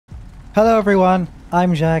Hello everyone,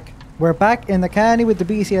 I'm Jack. We're back in the county with the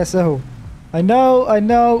BCSO. I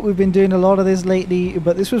know, we've been doing a lot of this lately,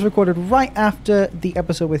 but this was recorded right after the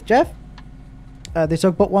episode with Jeff. They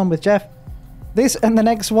took but one with Jeff. This and the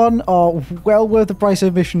next one are well worth the price of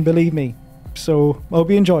admission, believe me. So, I hope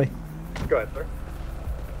you enjoy. Go ahead, sir.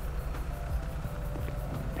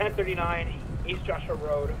 1039 East Joshua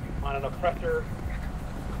Road on an oppressor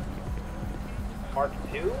Mark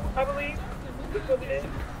II, I believe. This was it.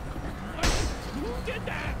 Who did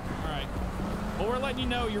that? All right. Well, we're letting you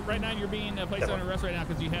know right now you're being placed under arrest right now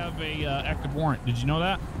because you have a active warrant. Did you know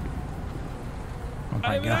that? Oh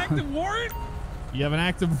I have an active warrant? You have an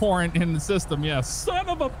active warrant in the system, yes. Son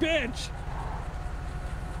of a bitch!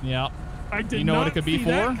 Yeah. I did you know not what it could be see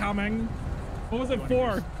for? That coming. What was it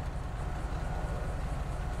for?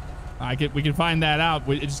 We can find that out.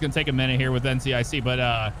 It's just gonna take a minute here with NCIC,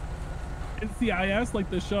 but NCIS, like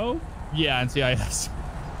the show? Yeah, NCIS.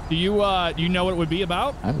 Do you know what it would be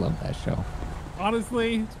about? I love that show.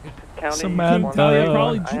 Honestly, Samantha.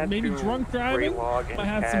 Probably maybe drunk driving. I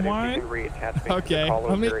had some wine. Okay,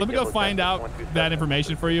 let me go find out that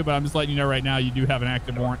information for you. But I'm just letting you know right now you do have an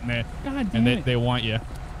active warrant, and they want you.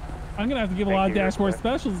 I'm gonna have to give a lot of dashboard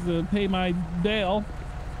specials to pay my bail.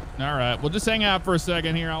 All right, well just hang out for a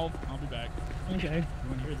second here. I'll be back. Okay. You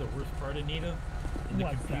want to hear the worst part, Anita? In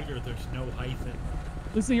the computer, there's no hyphen.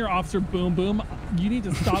 Listen here, Officer Boom Boom. You need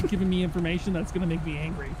to stop giving me information that's gonna make me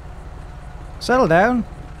angry. Settle down.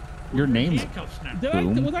 Your name's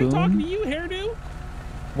Was I talking to you, hairdo?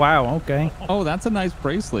 Wow, okay. Oh, that's a nice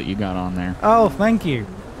bracelet you got on there. Oh, thank you.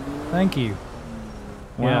 Thank you.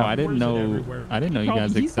 Wow, Yeah. I didn't know you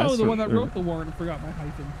guys He's probably the one that accessory. wrote the warrant and forgot my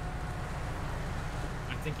hyphen.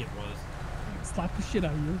 I think it was. Slap the shit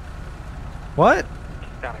out of you. What?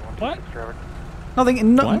 What?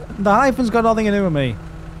 Nothing. No, What? the hyphen's got nothing to do with me.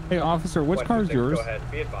 Hey, officer, which car's yours? Go ahead.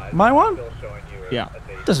 Be advised. My one? Still showing you Yeah.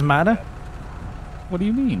 Doesn't matter. What do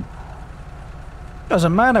you mean?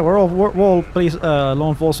 Doesn't matter. We're all police, law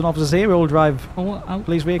enforcement officers here. We all drive Oh,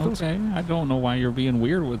 police vehicles. Okay, I don't know why you're being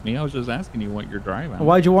weird with me. I was just asking you what you're driving.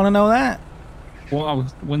 Why'd you want to know that? Well,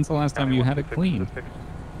 when's the last time you had it cleaned?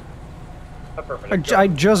 I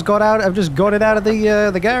just got out. I've just got it out of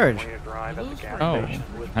the garage. Oh,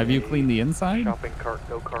 have you cleaned the inside?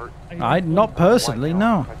 I not personally,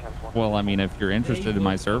 no. Well, I mean, if you're interested in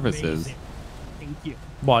my services. Thank you.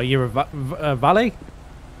 What? You're a valet?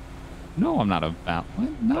 No, I'm not a valet.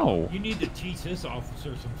 No. You need to teach this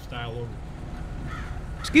officer some style over.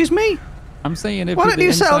 Excuse me? I'm saying if Why don't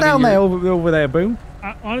you settle down there over there, Boom?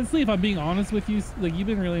 Honestly, if I'm being honest with you, like you've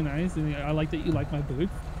been really nice, and I like that you like my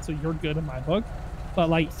boots, so you're good in my book. But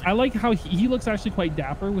like, I like how he looks actually quite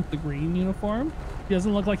dapper with the green uniform. He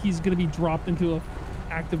doesn't look like he's gonna be dropped into a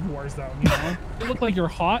active war zone. You know, you look like you're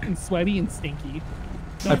hot and sweaty and stinky.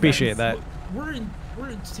 I appreciate that. We're in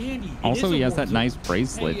Sandy. Also, he has that nice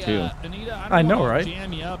bracelet Hey, too. Anita, I don't know, wanna right?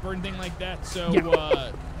 Jam you up or anything like that. So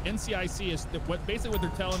NCIC is basically what they're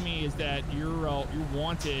telling me is that you're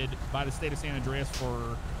wanted by the state of San Andreas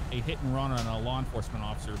for a hit and run on a law enforcement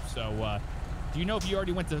officer. So do you know if you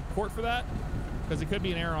already went to court for that? Because it could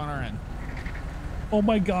be an error on our end. Oh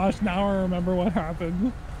my gosh! Now I remember what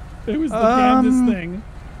happened. It was the damnedest thing.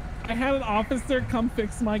 I had an officer come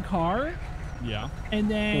fix my car. Yeah.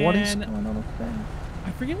 And then What is going on up there?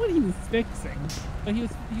 I forget what he was fixing, but he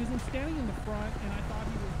was standing in the front, and I thought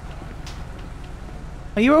he was.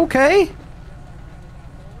 Are you okay?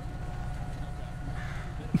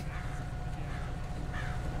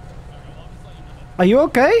 Are you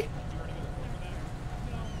okay?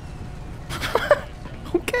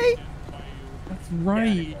 Okay. That's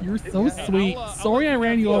right. You're so sweet. Sorry I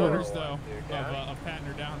ran you over. Though, of patting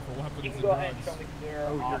her down for weapons and Go ahead drugs. and show me clear.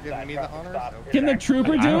 Oh, you're giving me the honors? Okay. Can the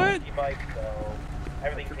trooper do it?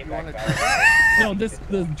 Everything came back. No,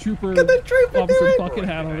 the trooper. Can the trooper do Officer it?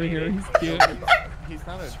 Buckethead over here. He's cute. He's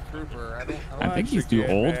not a trooper. I think he's too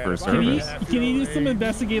old for service. Can he do some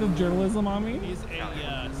investigative journalism on me? He's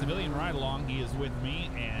a civilian ride-along. He is with me,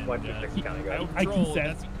 and I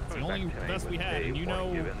consent. That's the only best we had. And you know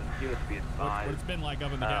what it's been like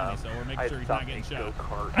up in the county, so we're making sure he's not getting shot.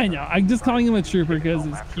 I know. I'm just calling him a trooper because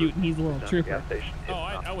he's cute and he's a little trooper. Oh,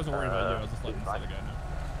 I wasn't worried about you. I was just letting this other guy know.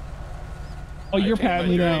 Oh, you're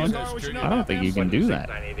patting me down. I don't think you can do that.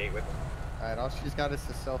 Alright, all she's got is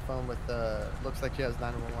a cell phone with looks like she has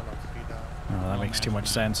 911 on speed dial. Oh, that makes too much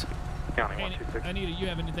sense. Anita, you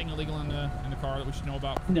have anything illegal in the car that we should know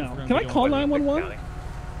about? No. Can I call 911?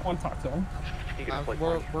 I want to talk to him.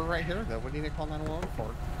 We're right here though. What do you need to call 911 for?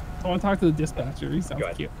 I want to talk to the dispatcher. He sounds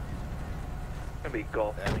cute. Gonna be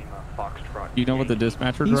Golf Foxtrot. You know what the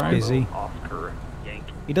dispatcher He's drives? busy.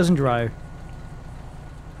 He doesn't drive.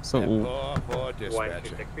 So, For dispatcher.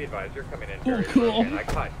 126, be advised, you're coming in. Oh, Jerry cool. Logan. I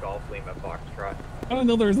caught Golf Lima Foxtrot. I don't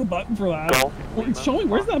know there's a button for that. Show me,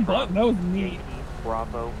 where's that button? That was neat.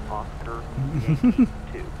 Bravo, Oscar, Yankee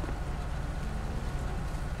 2.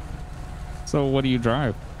 so what do you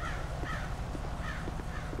drive?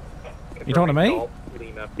 You talking to me? Golf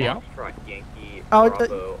Lima Yeah. Foxtrot, Yankee, Oh,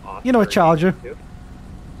 Bravo, Oscar, you know, a Charger. Yankee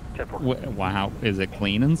 2. Wow, is it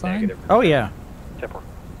clean inside? Negative. Oh yeah.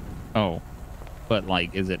 Oh, but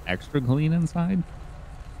like, is it extra clean inside?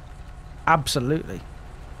 Absolutely.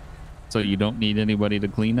 So you don't need anybody to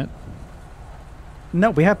clean it?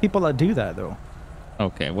 No, we have people that do that though.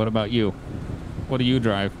 Okay, what about you? What do you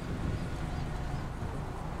drive?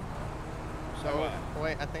 So,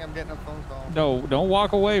 wait, I think I'm getting a phone call. No, don't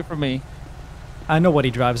walk away from me. I know what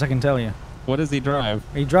he drives, I can tell you. What does he drive?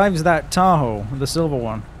 He drives that Tahoe, the silver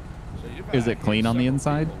one. Is it clean on the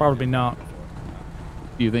inside? Probably not.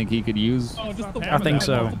 Do you think he could use? Oh, just the I think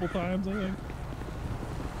so. multiple times, I think.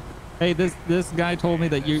 Hey, this guy told me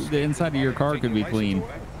that the inside of your car could be clean.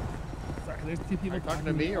 Sorry, there's two people Are you talking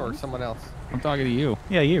to me or someone else? I'm talking to you.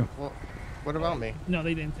 Yeah, you. Well, what about me? No,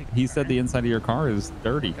 they didn't take. He said the inside of your car is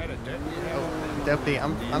dirty. Oh, Deputy,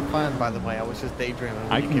 I'm fine by the way. I was just daydreaming.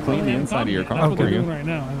 I You can keep clean on- the inside of your car That's what for they're you. doing right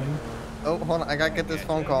now, I think. Oh, hold on. I gotta get this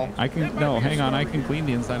phone call. I can hang on. I can clean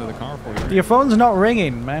the inside of the car for you. Your phone's not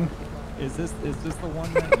ringing, man. Is this the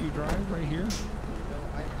one that you drive right here?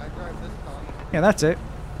 I drive this car. Yeah, that's it.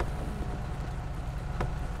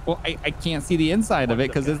 Well, I can't see the inside of it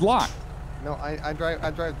because it's locked. No, I drive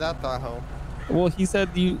that Tahoe. Well, he said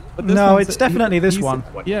you. But this No, one's- it's definitely this he one.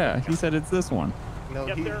 said- yeah, he said it's this one. No,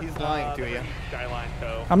 he's lying to you. Skyline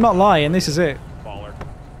Co. I'm not lying, this is it. Baller.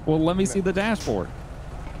 Well, let me see the dashboard.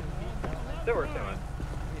 Still works on.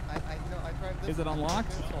 No, I drive this. Is it unlocked?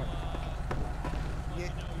 This one. Yeah,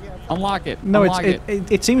 it's Unlock it. No, Unlock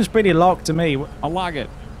it seems pretty locked to me. Unlock it.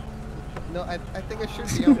 No, I think it should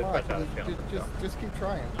be unlocked. just keep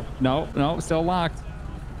trying. No, still locked.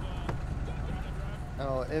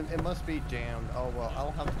 Oh, it must be jammed. Oh well,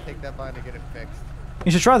 I'll have to take that by to get it fixed.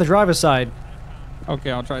 You should try the driver's side. Okay,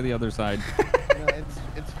 I'll try the other side. No, it's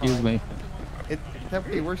fine. Excuse me.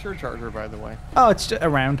 Deputy, where's your charger, by the way? Oh, it's just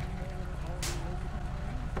around.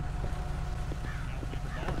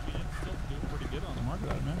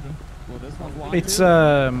 Well, this one's locked.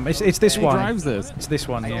 It's this Who one. drives this? It's this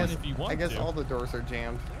one here. I guess all the doors are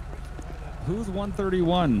jammed. Who's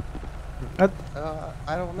 131? I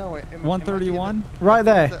don't know. It might be 131? Right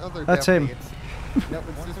there. the other That's deputy. him. Nope,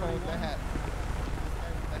 it's this one with the hat.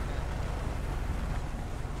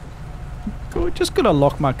 Good, just gonna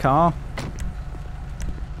lock my car.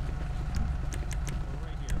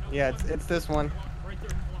 Yeah, it's this one.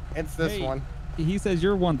 It's this Hey. one. He says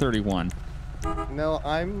you're 131. No,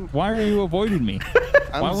 I'm. Why are you avoiding me?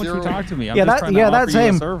 I'm Why won't you talk to me? I'm Yeah, just that- trying yeah, to offer that's you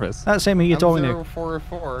him. a service. That's him who you're I'm talking to.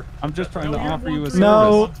 044. I'm just trying to offer you a service.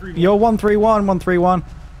 No, you're 131, 131.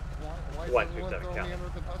 Why is 127 everyone throwing me under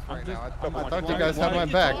the bus right now? I'm I thought you guys had my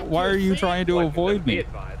back. Why are you trying to avoid me?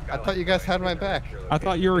 I thought you guys had my back. I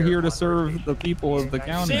thought you were here to serve the people of the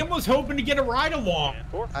county. Sam was hoping to get a ride along.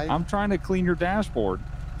 I'm trying to clean your dashboard.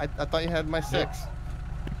 I thought you had my 6.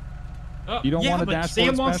 You don't yeah, want a but dashboard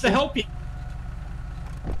Sam wants to special? help you.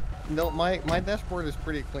 No, my dashboard is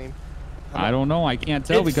pretty clean. I don't know. I can't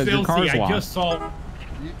tell It's because your filthy. car's I locked. just saw.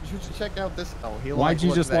 You should check out this. Oh, he Why'd locked- you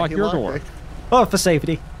look just at that, lock he your locked door? it. Oh, for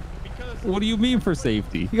safety. What do you mean for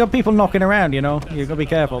safety? You got people knocking around, you know. You gotta be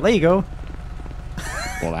careful. There you go.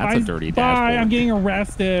 Well, that's a dirty Bye, dashboard. I'm getting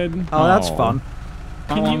arrested. Oh, that's Oh. fun.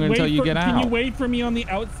 How Can long you until wait you for, get Can you out? wait for me on the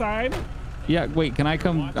outside? Yeah, wait. Can I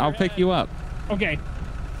come? I'll pick you up. Okay.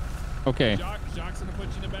 Okay. Jock's gonna put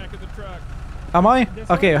you in the back of the truck. Am I?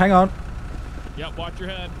 Okay, hang on. Yep, watch your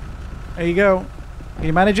head. There you go. Can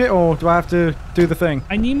you manage it, or do I have to do the thing?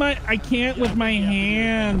 I can't with my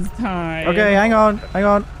hands tied. Okay, hang on, hang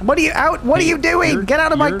on. What are you out? What are you doing? Get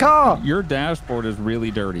out of my car! Your dashboard is really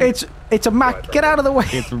dirty. It's a Mac. Get out of the way.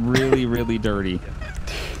 It's really, really dirty.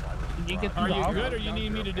 Can you get Are these you off? good or you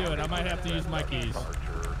need me to do it? I might have to use my keys.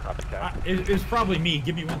 It's probably me.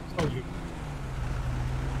 Give me one. Oh, you.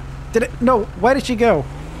 Did it? No. Where did she go?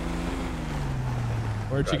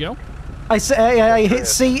 Where'd she go? I hit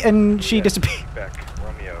C and she disappeared.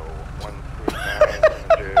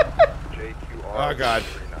 Oh God.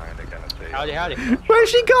 Howdy. Where's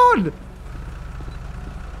she gone?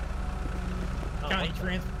 County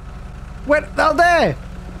trans. Where? Oh, there.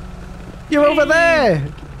 You're over there.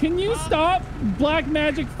 Can you stop black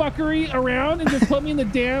magic fuckery around and just put me in the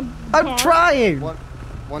damn I'm car? trying.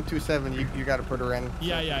 127. You got to put her in.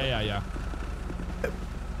 Yeah.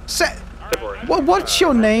 Set. All What's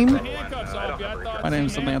your name? Handcuffs off you. I thought My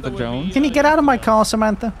name's Samantha would Jones. be, Can you get out of my car,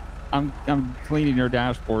 Samantha? I'm cleaning your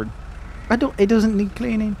dashboard. I don't. It doesn't need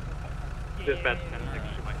cleaning.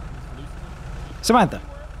 Samantha.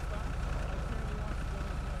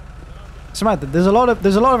 Samantha, there's a lot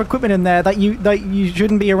of equipment in there that you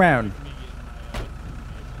shouldn't be around.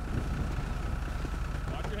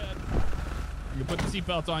 Watch your head. You can put the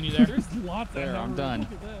seatbelts on you there. There's lots There, of I'm done.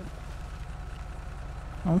 Look at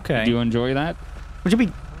that. Okay. Did you enjoy that? What do you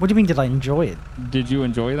mean? What do you mean? Did I enjoy it? Did you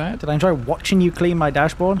enjoy that? Did I enjoy watching you clean my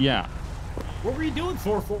dashboard? Yeah. What were you doing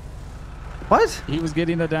 4-4? What? He was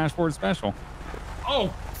getting a dashboard special.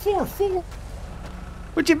 Oh, 4-4.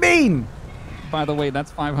 What do you mean? By the way,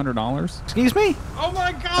 that's $500. Excuse me? Oh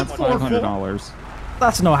my God, That's 4-4. $500.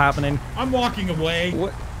 That's not happening. I'm walking away.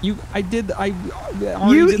 What? You? I did. I.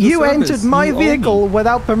 You entered my vehicle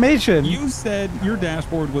without permission. You said your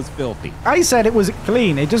dashboard was filthy. I said it was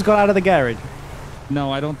clean. It just got out of the garage.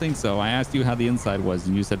 No, I don't think so. I asked you how the inside was,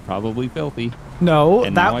 and you said probably filthy. No,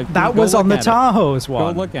 And now that go was on look the at it. Tahoe's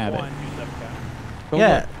one. Go look at it. Go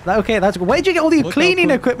Yeah. look. Okay. That's. Where'd you get all the Look how cleaning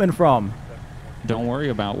quick- equipment from? Don't worry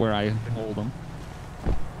about where I hold them.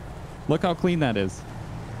 Look how clean that is.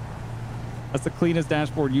 That's the cleanest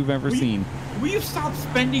dashboard you've ever seen. Will you stop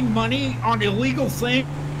spending money on illegal things?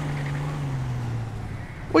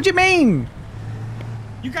 What do you mean?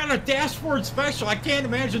 You got a dashboard special. I can't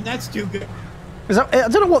imagine that's too good. I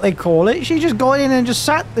don't know what they call it. She just got in and just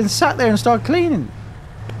sat there and started cleaning.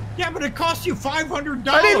 Yeah, but it cost you $500.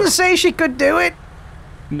 I didn't say she could do it.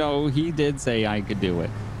 No, he did say I could do it.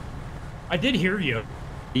 I did hear you.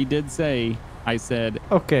 He did say, I said,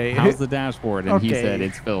 Okay. how's the dashboard? And he Okay. said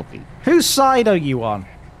it's filthy. Whose side are you on?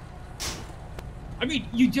 I mean,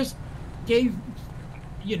 you just gave,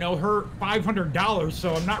 you know, her $500,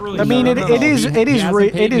 so I'm not really. I mean, sure. it is hasn't paid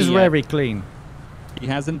me yet. very clean. He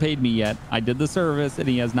hasn't paid me yet. I did the service and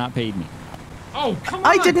he has not paid me. Oh, come on.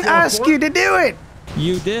 I didn't ask you to do it.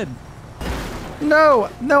 You did. No, I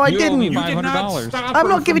You owe me didn't. You did not $500. stop I'm her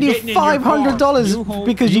not giving from you getting in your car. $500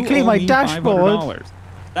 because you clean owe my me dashboard. $500.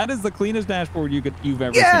 That is the cleanest dashboard you've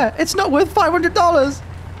ever Yeah, it's not worth $500.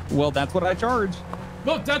 seen. Well, that's what I charge.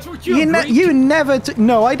 Look, that's what you You agreed to. never.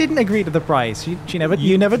 No, I didn't agree to the price.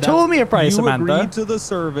 You never told me a price, You Samantha. agreed to the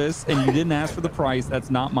service and you didn't ask for the price. That's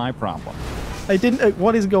not my problem. I didn't.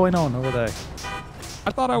 What is going on over there?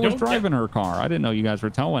 I thought I was Don't driving her car. I didn't know you guys were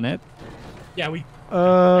towing it. Yeah, I can't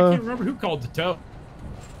Uh, remember who called the tow.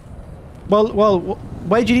 well,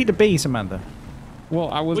 where do you need to be, Samantha? Well,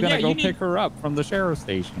 I was Well, going to yeah, go you pick her up from the sheriff's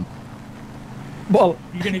station. Well,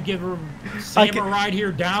 You're gonna give her Sam can- a ride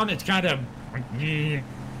here down. It's kind of. You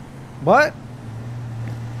what?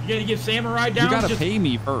 gonna give Sam a ride down? You got to Just- pay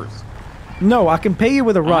me first. No, I can pay you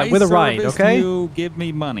with a ride. With a ride, serviced okay? You give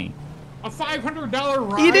me money. a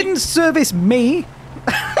 $500 ride. You didn't service me.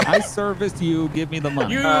 I serviced you. Give me the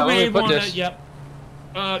money. You let me may put want to. this. Yep.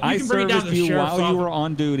 You I can bring it down to serviced the you sheriff's while you were office.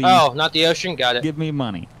 on duty. Oh, not the ocean. Got it. Give me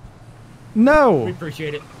money. We No.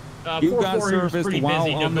 appreciate it. You 4-4 got here was serviced pretty while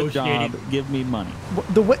busy on the job. negotiating. Give me money.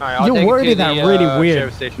 The way All right, I'll take you're it wording to that the, really Sheriff's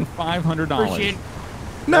weird. Station. $500. Appreciate it.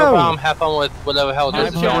 No No, problem. Have fun with whatever the hell this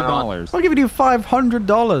is going on. $500. I'm giving you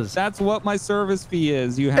 $500. That's what my service fee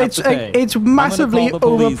is. You have It's to pay. it's I'm gonna massively call the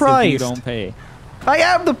police if you overpriced. don't pay. I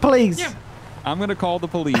am the police. Yeah. I'm gonna call the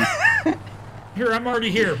police. Here, I'm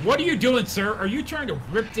already here. What are you doing, sir? Are you trying to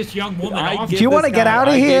rip this young woman off? Do you wanna get out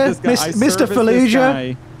of here, Mr.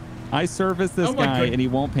 Fallujah? I service this Oh my guy goodness. and he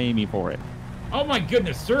won't pay me for it. Oh my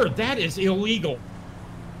goodness, sir, that is illegal.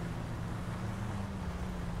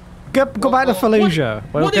 Go back to Fallujah.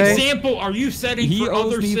 What Okay. example are you setting He for owes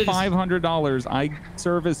other me citizens? $500. I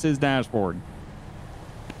service his dashboard.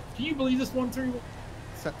 Can you believe this 131?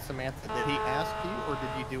 Samantha, did he ask you or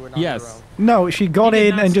did you do it on Yes. your own? No, she got He did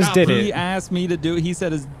in not and just stop did her. He it. asked me to do. He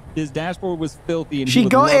said his dashboard was filthy, and he She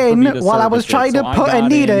would got love for in me to while I was service it. trying So to I put got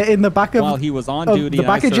Anita in the back while of he was on of duty. the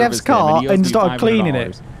and I back of Jeff's serviced him, car he owes and me started cleaning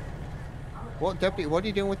it. $500. Well, Deputy, what are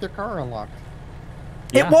you doing with your car unlocked?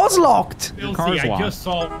 Yeah. It was locked. Filthy, car's I locked. just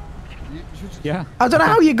saw. You just- Yeah. I don't know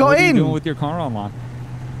how you got What are you in. doing with your car unlocked?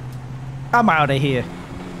 I'm out of here.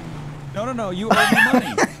 No. You owe me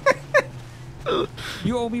money.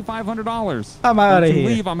 You owe me $500. I'm outta Once you here.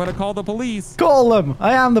 leave, I'm gonna call the police. Call them.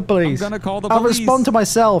 I am the police. I'm gonna call the I'll police. respond to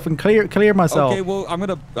myself and clear myself. Okay, well, I'm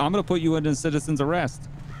gonna put you into citizen's arrest.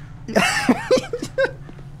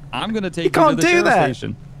 I'm gonna take you, can't to the do sheriff's that.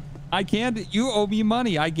 station. I can't. You owe me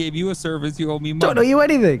money. I gave you a service. You owe me Don't owe money. you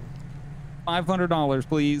anything. $500,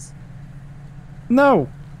 please. No.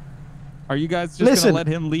 Are you guys just Listen. gonna let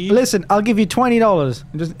him leave? Listen, I'll give you $20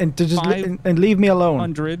 and leave me alone.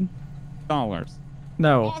 $100.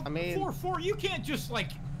 No. I mean- 4-4, you can't just like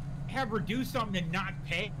have her do something and not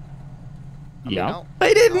pay? Yeah.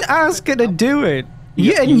 I didn't ask her to do it.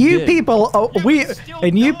 Yeah, and you you did. people,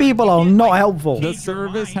 you people are not helpful. The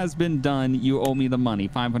service has been done. You owe me the money.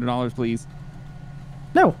 $500, please.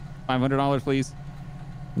 No. $500, please.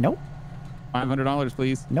 Nope. $500,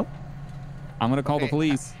 please. Nope. I'm gonna call the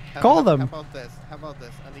police. Call them. How about this? How about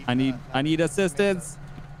this? I need assistance.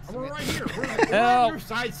 We're right here. We're Help. on your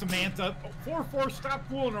side, Samantha. 4-4, stop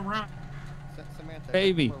fooling around. Samantha,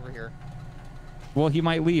 Baby. come over here. Well, he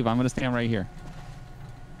might leave. I'm gonna stand right here.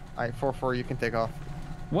 All right, 4-4, you can take off.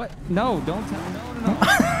 What? No, don't tell. No.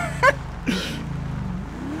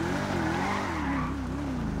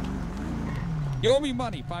 You owe me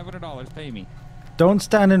money. $500. Pay me. Don't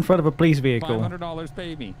stand in front of a police vehicle. $500.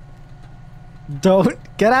 Pay me. Don't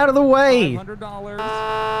get out of the way. $500.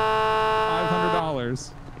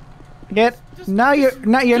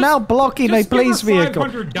 $500. You're now blocking a police vehicle.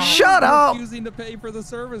 Shut up. Refusing to pay for the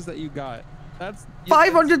service that you got. That's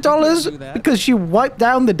 $500 because you wiped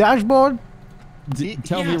down the dashboard.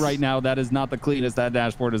 Tell me right now that is not the cleanest that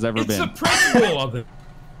dashboard has ever been. It's the principle of it.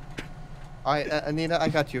 All right, Anita, I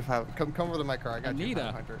got you. Come over to my car. I got you. Anita.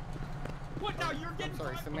 500. What now? You're getting. I'm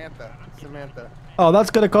sorry, Samantha. Oh, that's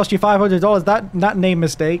gonna cost you $500. That name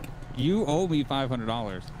mistake. You owe me $500.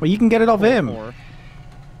 Well, you can get it off him.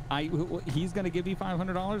 He's gonna give me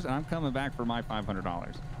 $500, and I'm coming back for my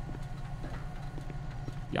 $500.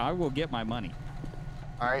 Yeah, I will get my money.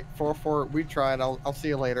 All right, 4-4. We tried. I'll see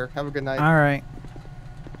you later. Have a good night. All right.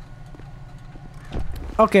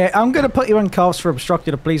 Okay, I'm gonna put you in cuffs for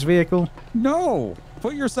obstructing a police vehicle. No,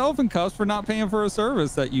 put yourself in cuffs for not paying for a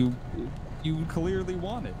service that you clearly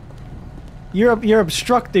wanted. You're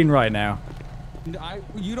obstructing right now.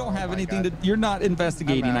 You don't have anything to. You're not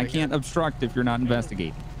investigating. I can't obstruct if you're not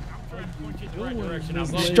investigating.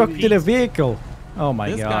 Obstructed a vehicle. Oh my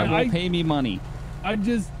God. This God. guy will pay me money.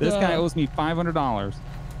 This guy owes me $500.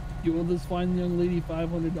 You owe this fine young lady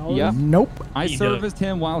 $500? Yep. Nope. I serviced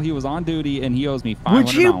him while he was on duty, and he owes me $500.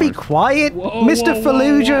 Would you be quiet, Mr.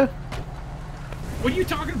 Fallujah? What are you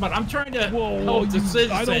talking about? I'm trying to Whoa, help the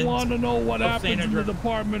citizens. I don't want to know what happens in the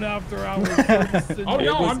department after hours. Oh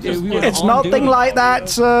no, I'm just. It's nothing like that,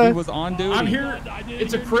 sir. He was on duty. I'm here.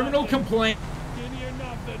 It's a criminal complaint.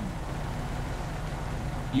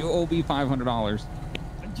 You owe me $500.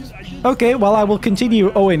 Okay, well, I will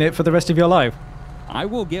continue owing it for the rest of your life. I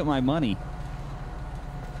will get my money.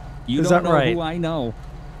 You Is don't that know right? who I know.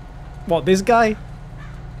 What, this guy?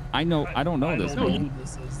 I know. I don't know this man.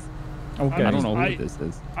 Okay. I don't know who this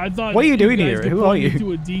is. I thought. What are you doing guys here? could Who are point me you?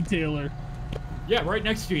 To a detailer. Yeah, right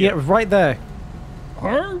next to you. Yeah, right there.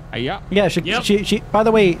 Her? Yeah. Yeah, she. By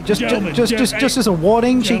the way, just as a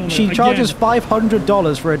warning, she charges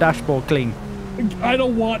 $500 for a dashboard clean. I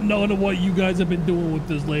don't want none of what you guys have been doing with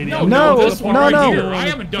this lady. No. I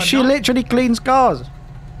haven't done She nothing. literally cleans cars.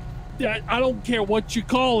 I don't care what you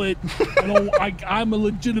call it. I'm a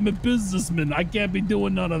legitimate businessman. I can't be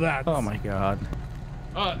doing none of that. Oh my God.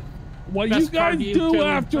 What you guys do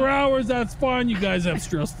after hours, that's fine. You guys have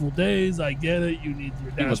stressful days. I get it. You need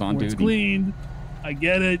your dashboards cleaned. I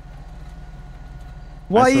get it.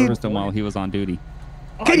 Why I serviced him while he was on duty.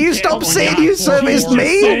 Can you stop saying you serviced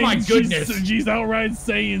me? Oh my goodness. She's outright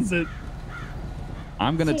saying it.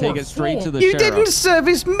 I'm gonna take it straight to the You sheriff. didn't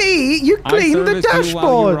service me. You I cleaned the serviced you while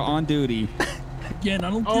you dashboard. were on duty. Again,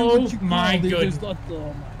 I don't care Oh what you my call it. goodness. Just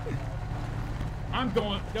I'm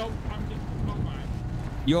going. No, I'm just. Oh my.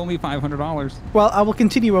 You owe me $500. Well, I will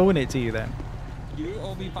continue owing it to you then. You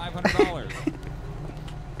owe me $500.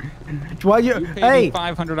 Why you? You paid Hey, me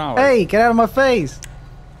 $500. hey, get out of my face.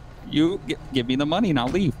 You give me the money and I'll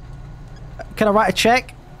leave. Can I write a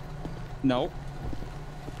check? No.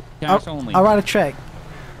 Cash only. I'll write a check.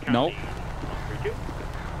 Nope.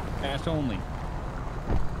 Cash only.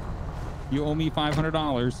 You owe me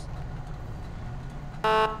 $500.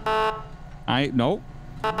 Nope.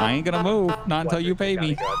 I ain't gonna move. Not until you pay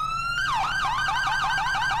me.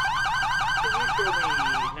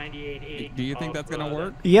 Do you think that's gonna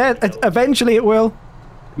work? Yeah, eventually it will.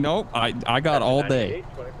 Nope. I got all day.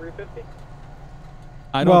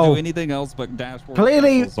 I don't do anything else but dashboard.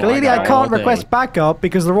 Clearly, so I can't request backup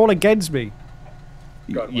because they're all against me.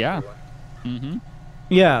 Yeah. Mm-hmm.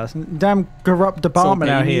 Yeah, damn corrupt department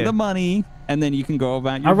so pay out me here. the money, and then you can go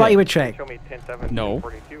about your I'll write day. you a check. No.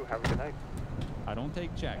 I don't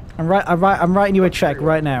take check. I'm writing you a check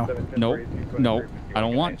right now. Nope. Nope. I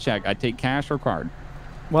don't want check. I take cash or card.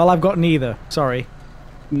 Well, I've got neither. Sorry.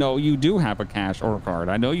 No, you do have a cash or a card.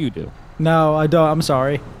 I know you do. No, I don't. I'm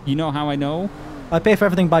sorry. You know how I know? I pay for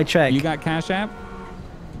everything by check. You got Cash App?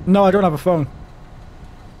 No, I don't have a phone.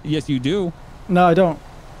 Yes, you do. No, I don't.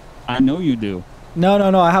 I know you do.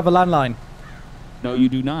 No, I have a landline. No, you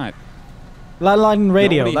do not. Landline and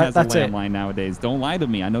radio. Nobody has That's a it. landline nowadays. Don't lie to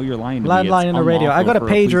me. I know you're lying to me. Landline and a radio. I got a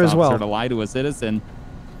pager as well. To lie to a citizen.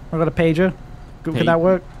 I got a pager. Could that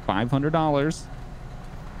work? $500.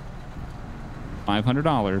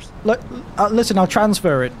 $500. Look, listen, I'll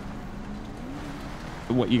transfer it.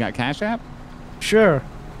 What, you got Cash App? Sure.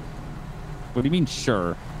 What do you mean,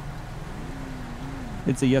 sure?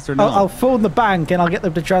 It's a yes or no. I'll phone the bank and I'll get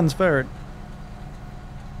them to transfer it.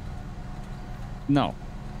 No.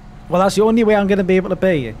 Well, that's the only way I'm going to be able to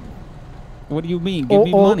pay you. What do you mean? Give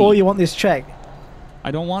me money. Or you want this check?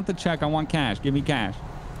 I don't want the check. I want cash. Give me cash.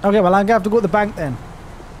 Okay, well, I'm going to have to go to the bank then.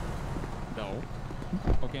 No.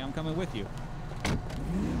 Okay, I'm coming with you.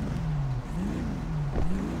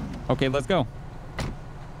 Okay, let's go.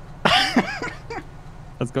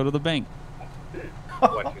 Let's go to the bank.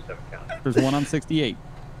 127 county. There's one on 68.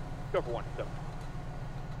 Go for 127.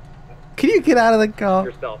 Can you get out of the car?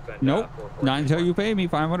 Yourself and, Nope. Not until you pay me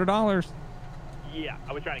 $500. Yeah,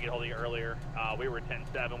 I was trying to get hold of you earlier. We were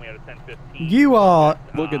 10-7. We had a 10-15. You are...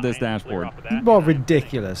 Look at this dashboard. You are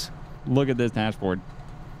ridiculous. Look at this dashboard.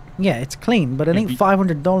 Yeah, it's clean, but it ain't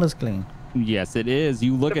 $500 clean. Yes, it is.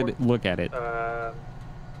 You look at it. Look at it.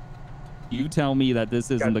 You tell me that this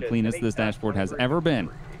isn't the cleanest this dashboard has ever been.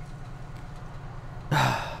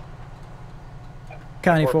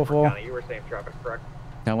 County 44. You were saying traffic, correct?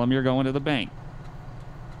 Tell them you're going to the bank.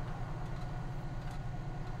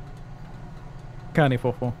 County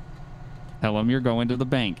 44. Tell them you're going to the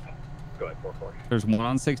bank. Go ahead, 44. There's one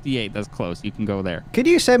on 68. That's close. You can go there. Could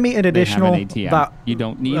you send me an additional? They have an ATM. You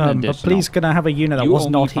don't need an additional. But please, can I have a unit that was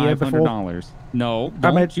not here before? $500. No, I'm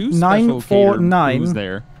don't at you special cater who's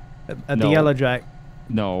there. At the Yellow Jack.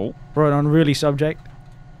 No. For an unruly subject.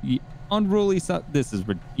 Unruly this is...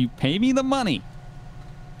 You pay me the money.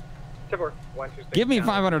 Give me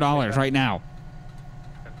 $500 right now.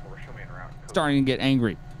 Starting to get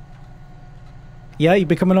angry. Yeah, you're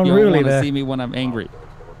becoming You unruly don't there. want to see me when I'm angry.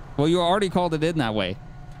 Well, you already called it in that way.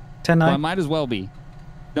 10-9. Well, I might as well be.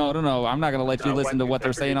 No. I'm not going to let you listen to what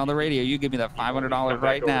they're saying on the radio. You give me that $500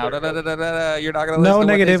 right now. You're not going to listen No, to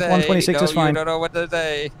negative. what they say. 126 is fine. You don't know what to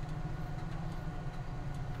say.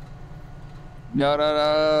 No.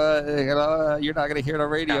 You're not going to hear the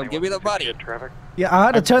radio. Give me the money. Yeah, I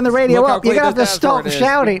had to turn the radio up. You're going to have to stop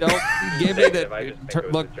shouting. Give me the...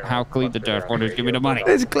 Look how clean the dashboard is. Give me the money.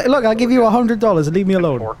 Look, I'll give you $100 and leave me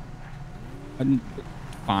alone.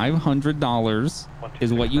 $500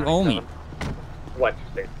 is what you owe me.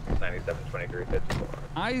 126,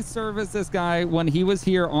 I serviced this guy when he was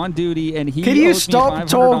here on duty, and he Can you owes stop me $500,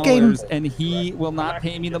 talking? and he will not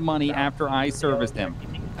pay me the money after I serviced him.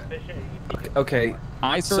 Okay.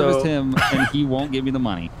 I serviced him, and he won't give me the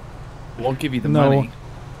money. Won't give you the money.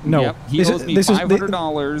 No. Yep, he owes me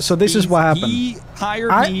 $500. So this is what happened. He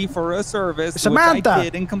hired me for a service, Samantha. which I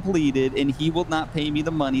did and completed, and he will not pay me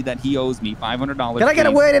the money that he owes me, $500. Can I get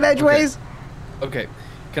a word in edgeways? Okay.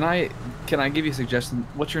 Can I give you a suggestion?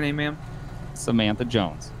 What's your name, ma'am? Samantha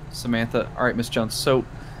Jones. Samantha. All right, Miss Jones. So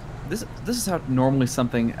this is how normally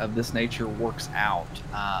something of this nature works out.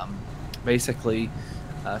 Basically,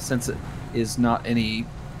 since it is not any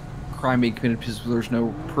crime being committed because there's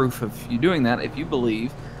no proof of you doing that, if you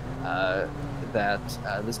believe that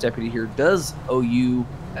this deputy here does owe you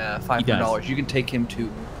 $500, you can take him to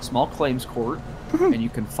small claims court, and you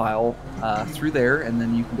can file through there, and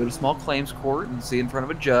then you can go to small claims court and see in front of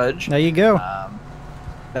a judge. There you go.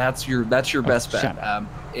 That's your best bet.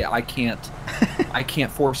 Yeah, I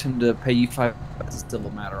can't force him to pay you $5. It's still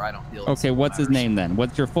a matter. I don't deal. Okay, what's his name then?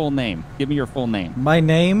 What's your full name? Give me your full name. My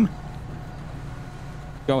name?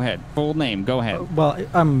 Go ahead. Full name. Go ahead. Well,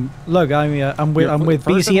 look, I'm with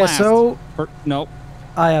First and BCSO. Nope.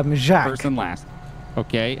 I am Jacques. First and last.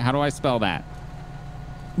 Okay. How do I spell that?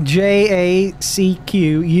 JACQUE.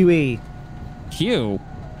 Q.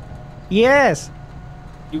 Yes.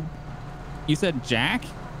 You said Jack?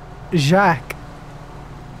 Jacques.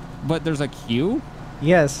 But there's a Q?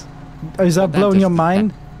 Yes. Is that blowing your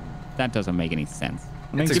mind? That doesn't make any sense.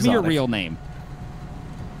 Give me your real name.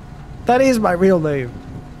 That is my real name.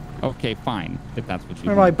 Okay, fine. If that's what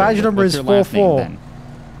you My badge number is 44.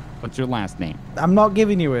 What's your last name? I'm not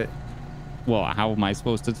giving you it. Well, how am I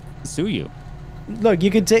supposed to sue you? Look,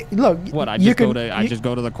 you can take. Look. What? I just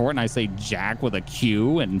go to the court and I say Jack with a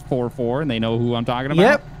Q and 44, and they know who I'm talking about.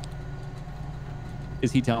 Yep.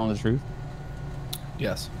 Is he telling the truth?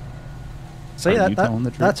 Yes. See,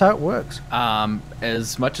 that's how it works.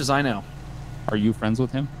 As much as I know. Are you friends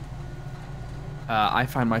with him? I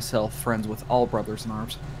find myself friends with all brothers in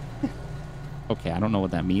arms. Okay, I don't know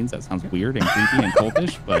what that means. That sounds weird and creepy and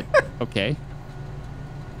cultish, but okay.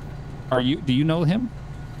 Do you know him?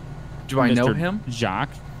 Do I know Mr. him?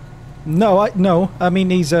 Jacques? No, no. I mean,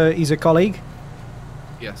 he's a colleague.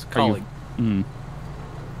 Yes, colleague.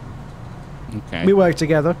 Okay. We work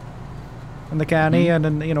together in the county and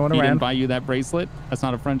then, and He around. didn't buy you that bracelet? That's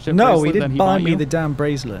not a friendship No, bracelet he that didn't he buy bought me you? the damn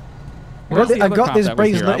bracelet. Where's the I other got cop this that was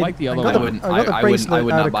here? bracelet. I like the other I got one. the bracelet I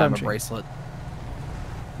would out not of buy him a country. bracelet.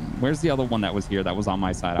 Where's the other one that was here that was on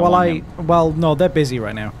my side? Well, no, they're busy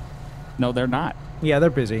right now. No, they're not. Yeah, they're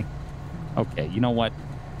busy. Okay, you know what?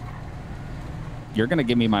 You're going to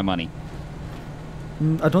give me my money.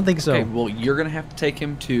 I don't think so. Okay, well, you're going to have to take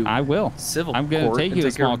him to I will. civil I'm going court to take and you to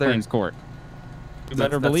take care small of their- claims court. You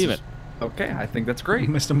better believe it. Okay, I think that's great.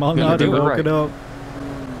 Mr. Gonna Malnati, do it woke right. it up.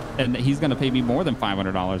 And he's going to pay me more than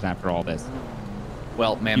 $500 after all this.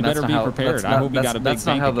 Well, man, You that's better not be how, prepared. That's I not, hope you that's, got a big that's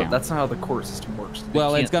not bank how the account. that's not how the court system works.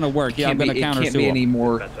 Well, it's going to work. Yeah, I'm going to It counter can't sue be him. any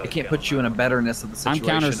more. It can't put you in a betterness of the I'm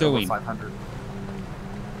situation. countersuing. Over 500.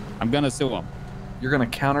 I'm going to sue him. You're going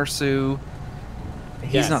to countersue.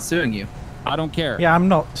 He's Yes. not suing you. I don't care. Yeah, I'm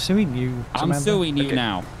not suing you. I'm Samantha. suing you Okay.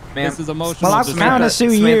 now. Man, This is emotional. Well, I'm distress.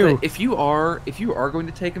 counter-suing you. If you are going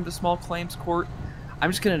to take him to small claims court,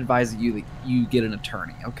 I'm just going to advise that you get an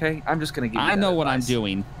attorney. Okay, I'm just going to give you. I that know what I'm advice.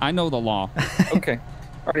 doing. I know the law. Okay.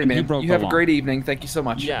 All right, man. broke You the have law. a great evening. Thank you so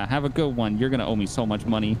much. Yeah, have a good one. You're gonna owe me so much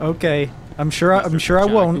money. Okay, I'm sure I Jack,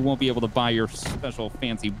 You won't. won't be able to buy your special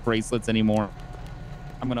fancy bracelets anymore.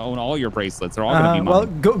 I'm gonna own all your bracelets. They're all gonna be mine. Well,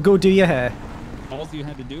 go do your hair. All you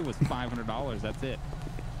had to do was $500. That's it.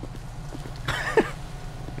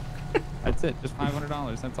 That's it. Just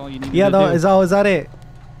 $500. That's all you need Yeah, to do. is that it?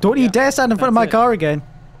 Don't you dare stand in front of my that's it. car again.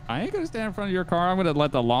 I ain't gonna stand in front of your car. I'm gonna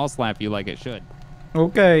let the law slap you like it should,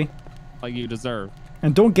 Okay, like you deserve.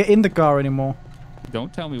 and don't get in the car anymore.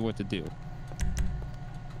 Don't tell me what to do.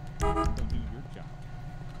 Go do your job.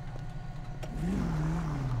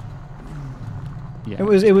 Yeah,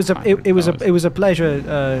 It was a pleasure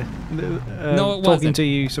No, it talking wasn't. to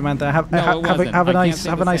you, Samantha. Have No, it a wasn't. I can't say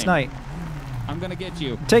have the a nice same. night. I'm gonna get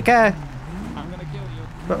you. Take care. I'm gonna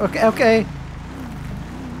kill you. Okay.